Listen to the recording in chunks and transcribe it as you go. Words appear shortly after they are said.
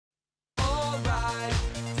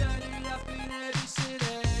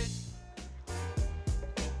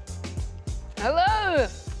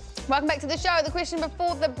Welcome back to the show. The question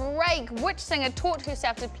before the break. Which singer taught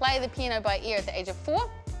herself to play the piano by ear at the age of 4?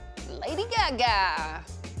 Lady Gaga.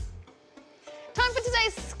 Time for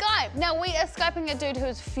today's Skype. Now, we are Skyping a dude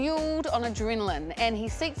who's fueled on adrenaline and he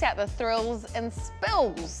seeks out the thrills and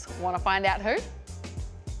spills. Want to find out who?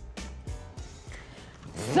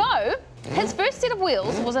 So, his first set of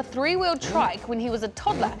wheels was a 3-wheeled trike when he was a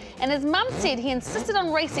toddler, and his mum said he insisted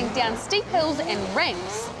on racing down steep hills and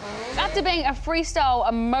ramps. After being a freestyle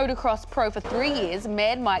motocross pro for 3 years,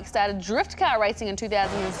 Mad Mike started drift car racing in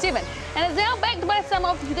 2007 and is now backed by some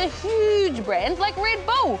of the huge brands like Red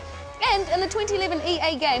Bull. And in the 2011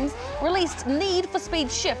 EA Games, released Need for Speed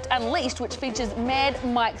Shift Unleashed, which features Mad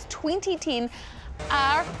Mike's 2010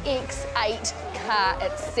 RX-8 car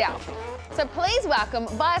itself. So please welcome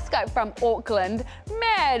via Skype from Auckland,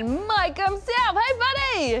 Mad Mike himself. Hey,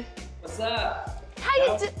 buddy. What's up? How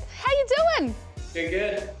you doing?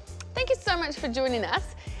 Good. Thank you so much for joining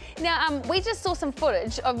us. Now, we just saw some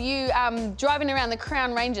footage of you driving around the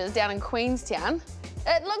Crown Ranges down in Queenstown.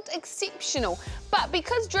 It looked exceptional, but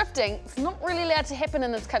because drifting is not really allowed to happen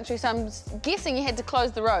in this country, so I'm guessing you had to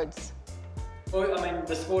close the roads. Well, I mean,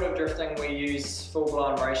 the sport of drifting, we use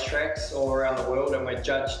full-blown racetracks all around the world, and we're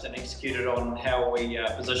judged and executed on how we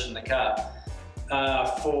position the car.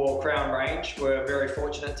 For Crown Range, we're very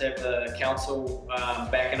fortunate to have the council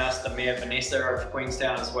backing us, the Mayor Vanessa of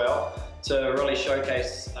Queenstown as well, to really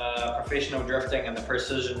showcase professional drifting and the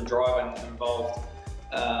precision driving involved.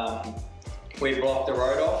 We block the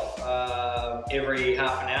road off every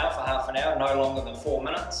half an hour, no longer than 4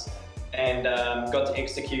 minutes, and got to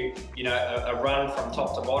execute, you know, a run from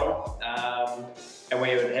top to bottom. And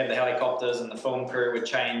we would have the helicopters and the film crew would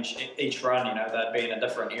change each run, you know, they'd be in a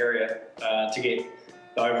different area to get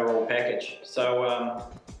the overall package. So,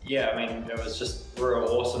 yeah, I mean, it was just a real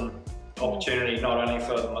awesome opportunity, not only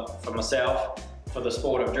for myself, for the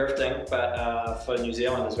sport of drifting, but for New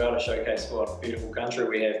Zealand as well, to showcase what a beautiful country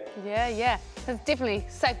we have. Yeah. It's definitely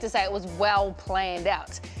safe to say it was well planned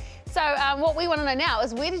out. So what we want to know now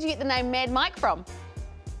is, where did you get the name Mad Mike from?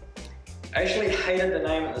 I actually hated the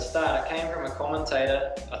name at the start. It came from a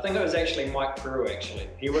commentator. I think it was actually Mike Peru, actually.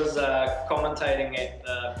 He was commentating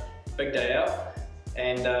at Big Day Out,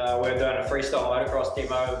 and we were doing a freestyle motocross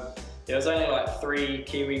demo. There was only like 3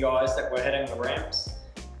 Kiwi guys that were hitting the ramps,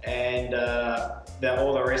 and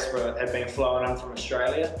all the rest had been flown in from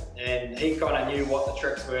Australia. And he kind of knew what the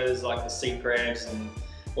tricks were, like the sea crabs and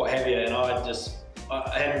what have you, and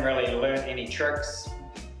I hadn't really learned any tricks.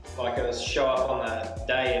 Like, I just show up on the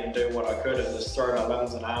day and do what I could and just throw my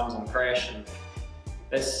limbs and arms and crash, and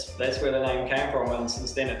that's where the name came from. And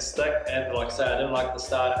since then it's stuck. And like I say, I didn't like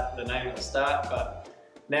the name at the start, but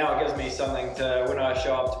now it gives me something to, when I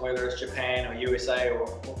show up to, whether it's Japan or USA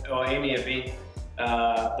or any event,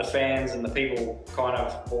 the fans and the people kind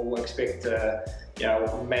of will expect you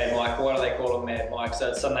know, Mad Mike. What do they call him, Mad Mike? So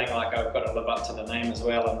it's something like I've got to live up to the name as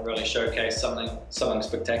well and really showcase something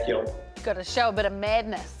spectacular. Got to show a bit of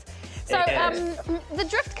madness. So the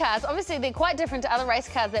drift cars, obviously they're quite different to other race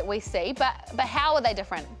cars that we see, but how are they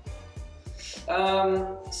different?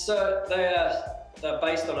 So they're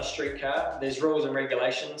based on a street car. There's rules and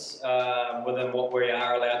regulations within what we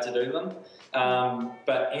are allowed to do them.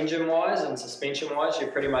 But engine-wise and suspension-wise,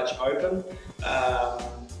 you're pretty much open.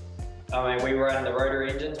 I mean, we run the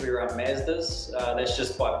rotary engines, we run Mazdas. That's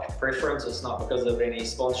just by preference. It's not because of any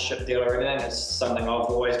sponsorship deal or anything. It's something I've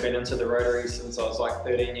always been into, the rotary, since I was like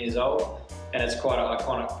 13 years old. And it's quite an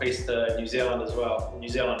iconic piece to New Zealand as well. New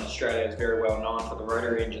Zealand and Australia is very well known for the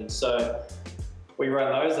rotary engines. So we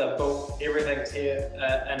run those. They've built, everything's here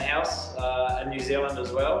in-house in New Zealand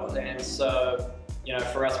as well. And so, you know,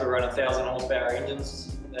 for us, we run 1,000 horsepower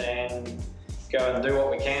engines and go and do what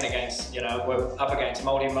we can against, you know, we're up against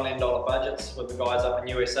multi-million-dollar budgets with the guys up in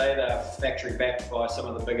USA. They're factory backed by some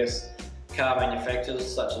of the biggest car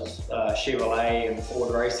manufacturers, such as Chevrolet and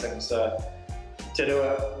Ford Racing. So to do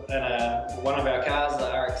it in one of our cars, the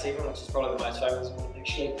RX-7, which is probably the most famous one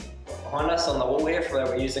actually behind us on the wall here, that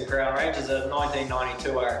we're using Crown Range, is a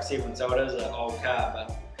 1992 RX-7, so it is an old car,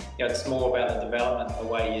 but you know, it's more about the development, the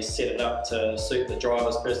way you set it up to suit the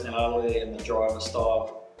driver's personality and the driver's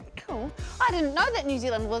style. Cool. I didn't know that New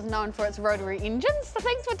Zealand was known for its rotary engines, so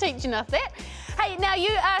thanks for teaching us that. Hey, now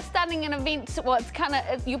you are starting an event,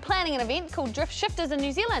 you're planning an event called Drift Shifters in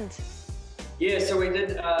New Zealand. Yeah, so we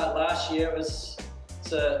did last year. It was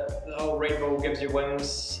the whole Red Bull gives you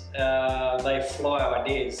wings. They fly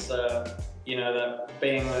ideas. So, you know,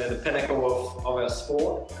 being the pinnacle of our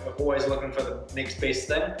sport, always looking for the next best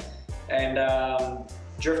thing. And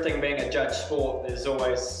drifting being a judge sport, there's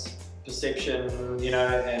always perception, you know,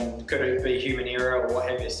 and could it be human error or what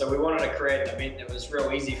have you. So we wanted to create an event that was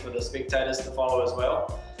real easy for the spectators to follow as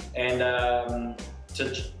well, and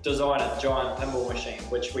to design a giant pinball machine,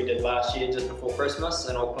 which we did last year just before Christmas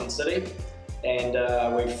in Auckland City. And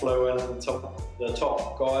we flew in the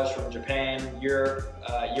top guys from Japan, Europe,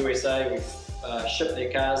 USA. We shipped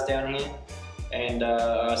their cars down here, and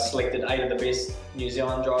I selected 8 of the best New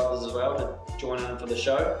Zealand drivers as well to join in for the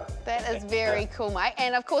show. That is very cool, mate.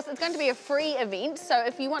 And of course, it's going to be a free event. So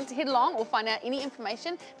if you want to head along or find out any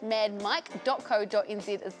information,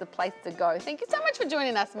 madmike.co.nz is the place to go. Thank you so much for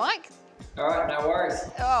joining us, Mike. All right, no worries.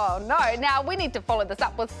 Oh, no. Now we need to follow this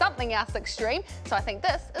up with something else extreme. So I think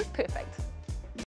this is perfect.